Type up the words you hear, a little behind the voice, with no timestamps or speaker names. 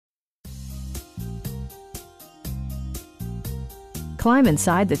Climb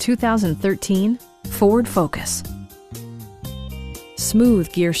inside the 2013 Ford Focus.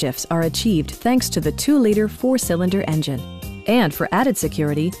 Smooth gear shifts are achieved thanks to the 2-liter 4-cylinder engine. And for added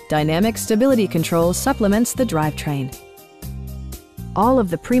security, dynamic stability control supplements the drivetrain. All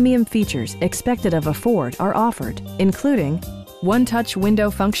of the premium features expected of a Ford are offered, including one-touch window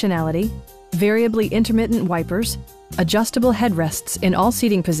functionality, variably intermittent wipers, adjustable headrests in all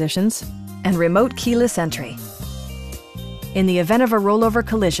seating positions, and remote keyless entry. In the event of a rollover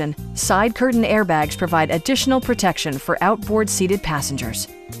collision, side curtain airbags provide additional protection for outboard seated passengers.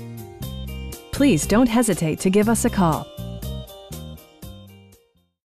 Please don't hesitate to give us a call.